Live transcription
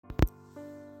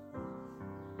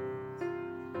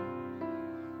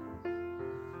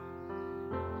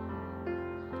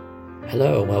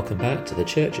Hello and welcome back to the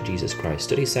Church of Jesus Christ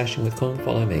study session with Come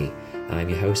Follow Me. I'm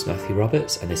your host Matthew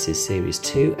Roberts and this is Series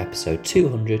 2, Episode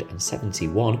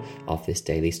 271 of this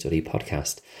daily study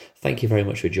podcast. Thank you very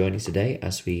much for joining today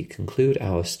as we conclude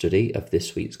our study of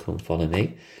this week's Come Follow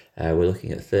Me. We're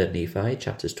looking at 3rd Nephi,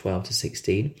 chapters 12 to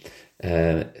 16,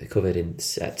 covered in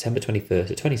September 21st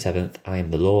to 27th, I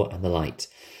am the law and the light.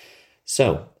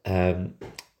 So,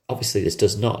 obviously, this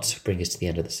does not bring us to the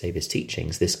end of the Saviour's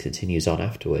teachings. This continues on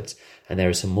afterwards, and there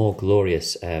are some more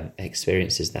glorious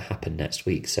experiences that happen next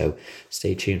week, so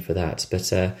stay tuned for that.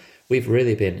 But we've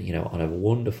really been, on a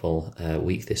wonderful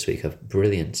week this week of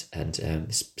brilliant and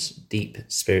deep,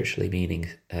 spiritually meaning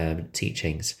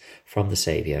teachings from the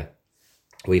Saviour.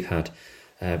 We've had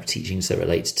teachings that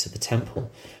relate to the temple.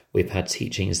 We've had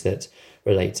teachings that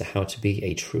relate to how to be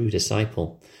a true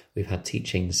disciple. We've had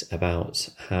teachings about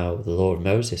how the law of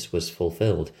Moses was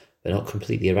fulfilled, but not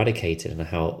completely eradicated, and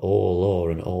how all law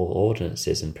and all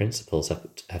ordinances and principles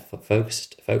have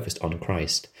focused on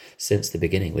Christ since the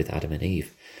beginning with Adam and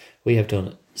Eve. We have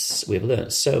learned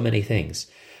so many things.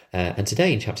 And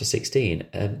today in chapter 16,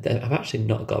 I've actually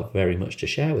not got very much to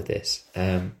share with this.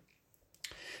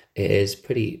 It is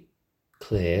pretty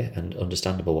clear and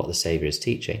understandable what the Saviour is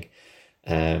teaching.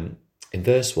 In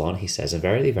verse 1, he says, "And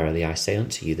verily, verily, I say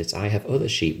unto you that I have other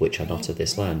sheep which are not of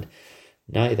this land,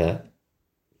 neither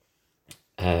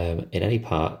in any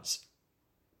parts,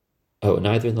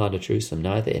 neither in the land of Jerusalem,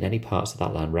 neither in any parts of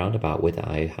that land round about whither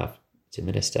I have to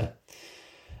minister."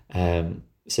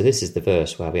 So this is the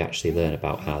verse where we actually learn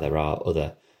about how there are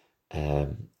other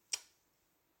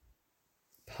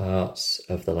parts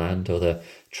of the land, other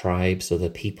tribes, other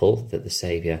people that the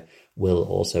Saviour will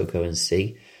also go and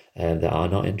see. That are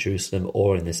not in Jerusalem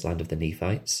or in this land of the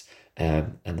Nephites,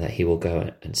 and that he will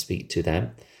go and speak to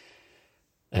them.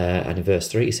 And in verse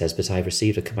 3 he says, "But I have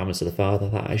received a commandment of the Father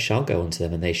that I shall go unto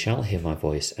them, and they shall hear my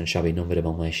voice, and shall be numbered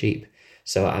among my sheep."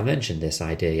 So I mentioned this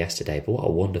idea yesterday, but what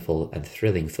a wonderful and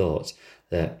thrilling thought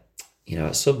that,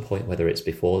 at some point, whether it's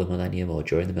before the millennium or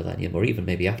during the millennium, or even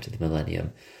maybe after the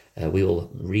millennium, we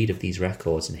will read of these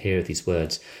records and hear of these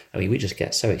words. I mean, we just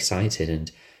get so excited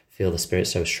and feel the Spirit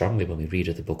so strongly when we read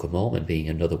of the Book of Mormon being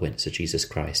another witness of Jesus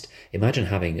Christ. Imagine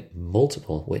having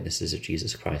multiple witnesses of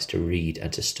Jesus Christ to read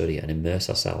and to study and immerse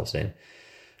ourselves in.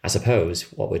 I suppose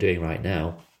what we're doing right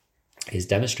now is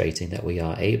demonstrating that we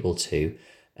are able to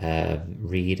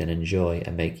read and enjoy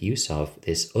and make use of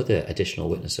this other additional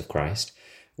witness of Christ,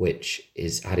 which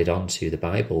is added on to the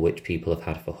Bible, which people have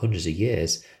had for hundreds of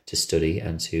years to study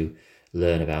and to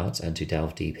learn about and to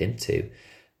delve deep into.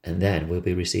 And then we'll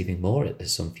be receiving more at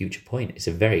some future point. It's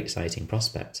a very exciting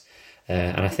prospect.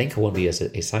 And I think I won't be as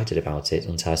excited about it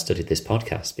until I studied this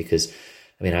podcast, because,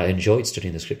 I enjoyed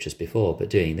studying the scriptures before,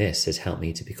 but doing this has helped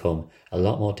me to become a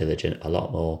lot more diligent, a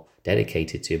lot more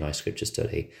dedicated to my scripture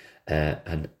study.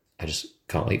 And I just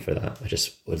can't wait for that. I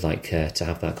just would like to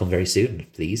have that come very soon,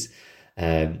 please,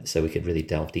 so we could really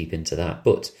delve deep into that.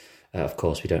 But, of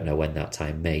course, we don't know when that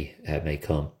time may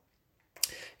come.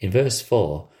 In verse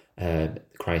 4,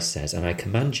 Christ says, "And I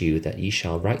command you that ye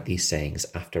shall write these sayings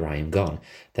after I am gone,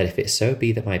 that if it so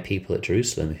be that my people at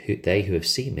Jerusalem, they who have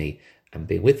seen me and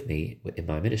been with me in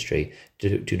my ministry,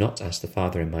 do not ask the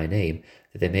Father in my name,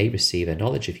 that they may receive a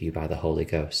knowledge of you by the Holy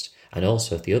Ghost, and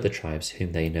also of the other tribes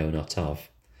whom they know not of."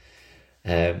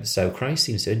 So Christ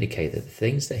seems to indicate that the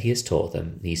things that he has taught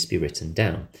them needs to be written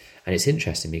down. And it's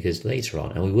interesting because later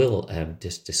on, and we will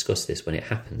just discuss this when it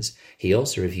happens, he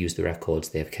also reviews the records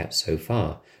they have kept so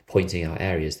far, pointing out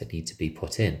areas that need to be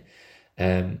put in.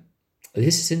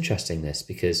 This is interesting,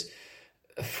 because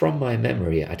from my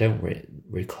memory, I don't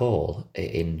recall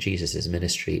in Jesus'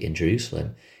 ministry in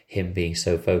Jerusalem him being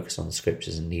so focused on the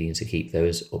scriptures and needing to keep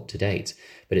those up to date.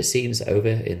 But it seems over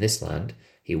in this land,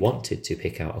 he wanted to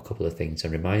pick out a couple of things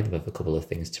and remind them of a couple of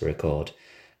things to record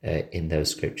in those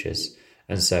scriptures.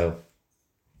 And so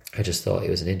I just thought it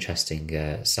was an interesting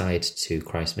side to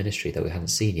Christ's ministry that we hadn't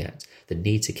seen yet, the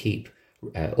need to keep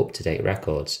up-to-date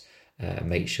records and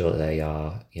make sure that they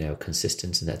are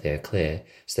consistent and that they are clear,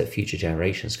 so that future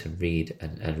generations can read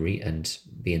and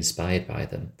be inspired by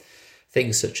them.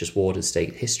 Things such as ward and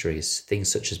state histories,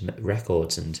 things such as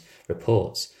records and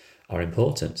reports are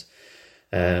important.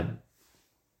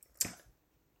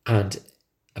 And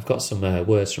I've got some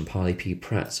words from Parley P.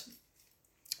 Pratt,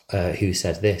 who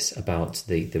said this about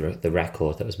the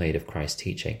record that was made of Christ's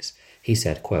teachings. He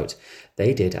said, quote,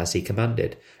 "They did as he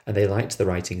commanded, and they liked the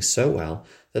writings so well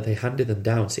that they handed them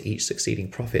down to each succeeding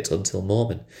prophet until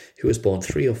Mormon, who was born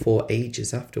 3 or 4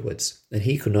 ages afterwards. And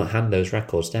he could not hand those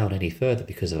records down any further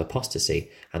because of apostasy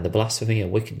and the blasphemy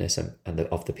and wickedness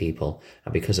of the people,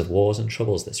 and because of wars and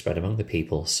troubles that spread among the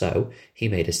people. So he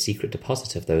made a secret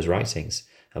deposit of those writings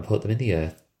and put them in the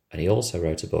earth, and he also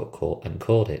wrote a book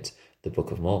called it the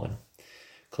Book of Mormon."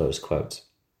 Close quote.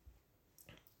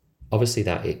 Obviously,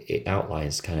 that it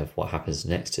outlines kind of what happens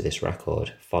next to this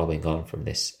record, following on from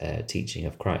this teaching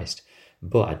of Christ.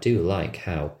 But I do like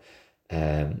how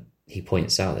he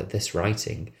points out that this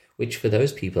writing, which for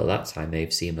those people at that time may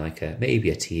have seemed like maybe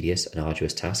a tedious and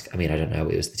arduous task. I mean, I don't know,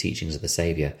 it was the teachings of the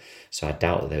Saviour, so I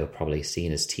doubt that they were probably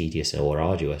seen as tedious or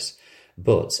arduous.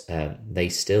 But they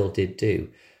still did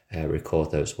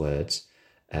record those words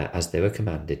as they were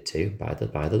commanded to by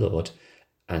the Lord.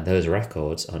 And those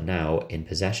records are now in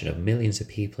possession of millions of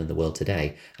people in the world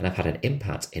today, and have had an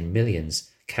impact in millions,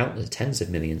 countless tens of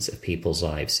millions of people's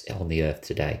lives on the earth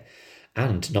today.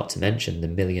 And not to mention the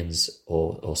millions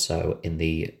or so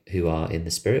who are in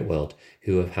the spirit world,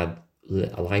 who have had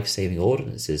life-saving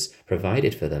ordinances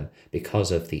provided for them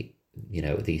because of the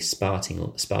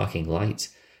sparking light,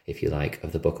 if you like,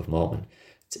 of the Book of Mormon,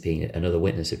 to being another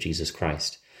witness of Jesus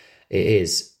Christ. It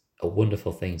is a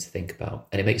wonderful thing to think about.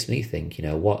 And it makes me think,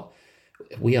 what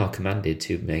we are commanded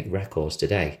to make records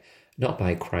today, not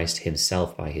by Christ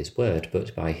himself, by his word,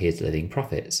 but by his living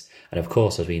prophets. And of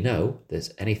course, as we know,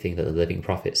 there's anything that the living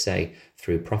prophets say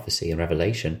through prophecy and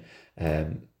revelation,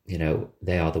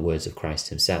 they are the words of Christ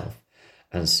himself.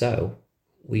 And so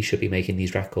we should be making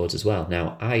these records as well.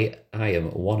 Now, I am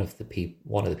one of the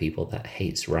people that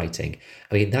hates writing.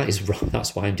 I mean,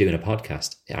 that's why I'm doing a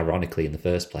podcast, ironically, in the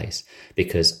first place,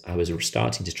 because I was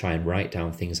starting to try and write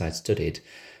down things I'd studied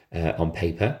on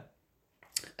paper,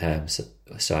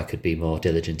 so I could be more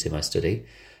diligent in my study,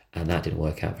 and that didn't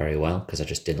work out very well because I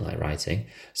just didn't like writing.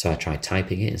 So I tried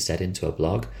typing it instead into a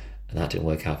blog, and that didn't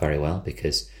work out very well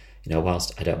because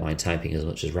whilst I don't mind typing as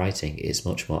much as writing, it's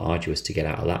much more arduous to get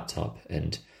out a laptop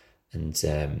and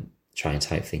try and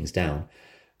type things down.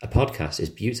 A podcast is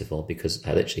beautiful because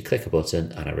I literally click a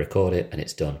button and I record it and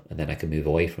it's done, and then I can move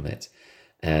away from it.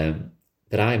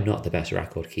 But I'm not the best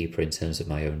record keeper in terms of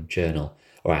my own journal,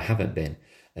 or I haven't been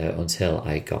until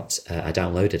I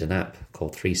downloaded an app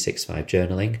called 365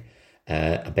 Journaling.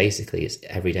 And basically, it's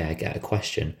every day I get a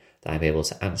question that I'm able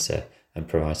to answer and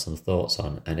provide some thoughts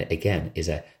on, and it again is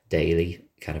a daily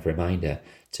kind of reminder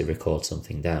to record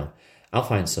something down. I'll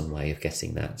find some way of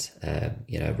getting that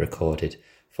recorded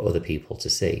for other people to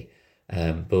see,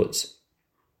 but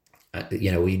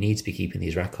we need to be keeping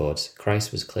these records.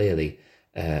 Christ was clearly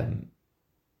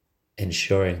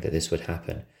ensuring that this would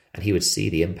happen, and he would see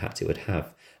the impact it would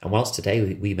have. And whilst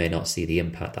today we may not see the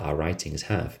impact that our writings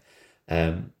have,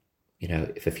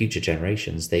 for future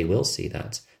generations, they will see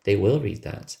that, they will read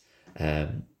that,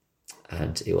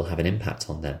 and it will have an impact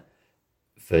on them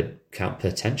for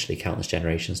potentially countless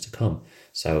generations to come.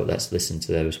 So let's listen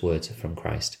to those words from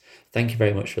Christ. Thank you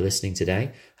very much for listening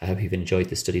today. I hope you've enjoyed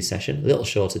the study session. A little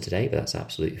shorter today, but that's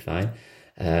absolutely fine.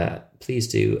 Please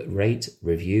do rate,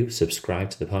 review, subscribe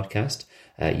to the podcast.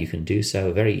 You can do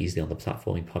so very easily on the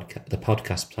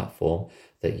podcast platform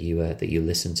that you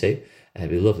listen to. It'd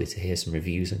be lovely to hear some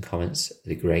reviews and comments. It'd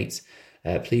be great.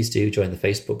 Please do join the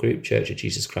Facebook group, Church of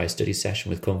Jesus Christ Study Session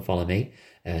with Come Follow Me,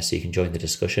 so you can join the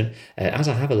discussion. As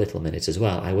I have a little minute as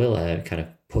well, I will kind of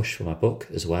push for my book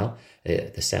as well.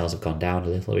 The sales have gone down a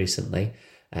little recently,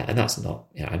 and that's not,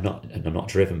 I'm not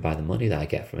driven by the money that I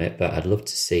get from it, but I'd love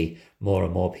to see more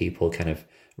and more people kind of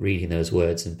reading those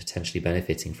words and potentially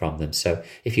benefiting from them. So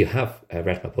if you have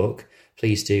read my book,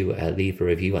 please do leave a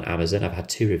review on Amazon. I've had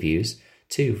 2 reviews,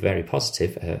 2 very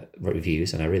positive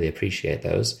reviews, and I really appreciate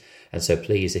those. And so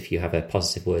please, if you have a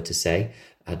positive word to say,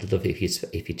 I'd love it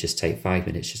if you just take 5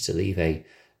 minutes just to leave a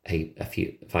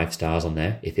few 5 stars on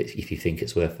there if you think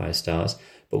it's worth 5 stars.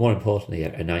 But more importantly,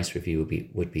 a nice review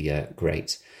would be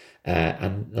great.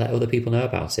 And let other people know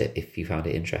about it if you found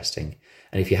it interesting.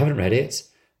 And if you haven't read it,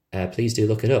 please do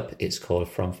look it up. It's called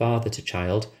From Father to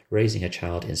Child: Raising a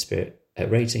Child to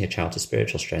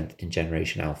Spiritual Strength in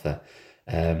Generation Alpha.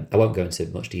 I won't go into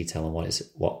much detail on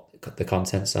what the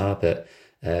contents are, but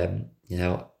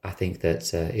I think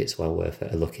that it's well worth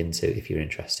a look into if you're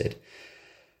interested.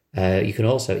 You can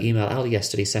also email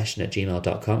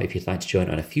alyesstudysession@gmail.com if you'd like to join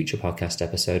on a future podcast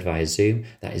episode via Zoom.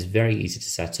 That is very easy to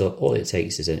set up. All it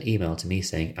takes is an email to me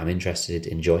saying, I'm interested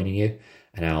in joining you,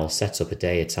 and I'll set up a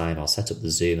day, a time, I'll set up the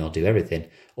Zoom, I'll do everything.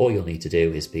 All you'll need to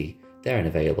do is be there and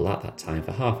available at that time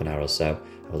for half an hour or so.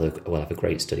 We'll have a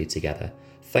great study together.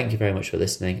 Thank you very much for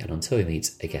listening, and until we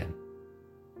meet again.